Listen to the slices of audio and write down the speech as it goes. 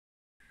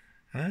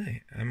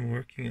Hi, I'm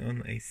working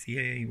on a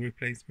CIA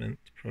replacement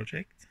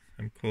project.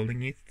 I'm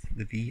calling it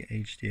the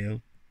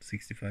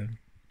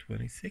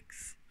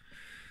VHDL6526.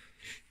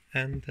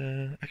 And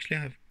actually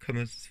I've come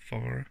as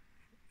far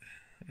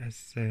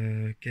as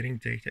getting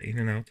data in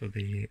and out of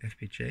the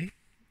FPGA.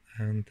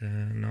 And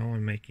now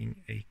I'm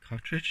making a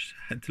cartridge.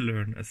 I had to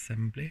learn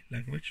assembly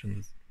language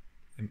on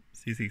the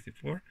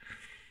C64.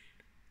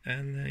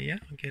 And yeah,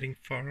 I'm getting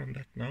far on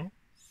that now.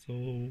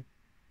 So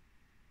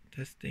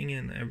testing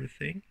and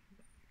everything.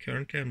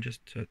 Currently I'm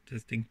just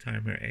testing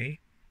timer A.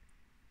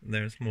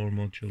 There's more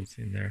modules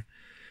in there.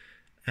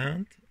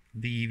 And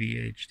the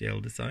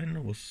VHDL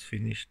design was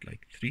finished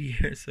like 3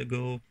 years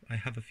ago. I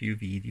have a few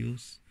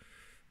videos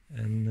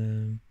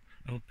and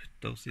I'll put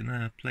those in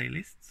a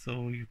playlist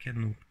so you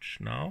can watch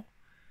now.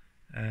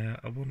 I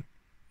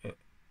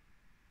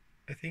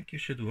think you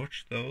should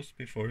watch those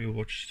before you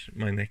watch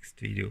my next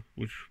video,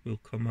 which will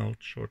come out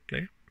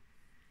shortly.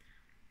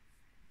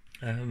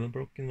 I have a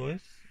broken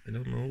voice, I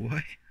don't know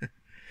why.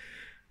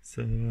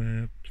 So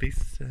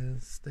please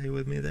stay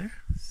with me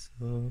there.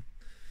 So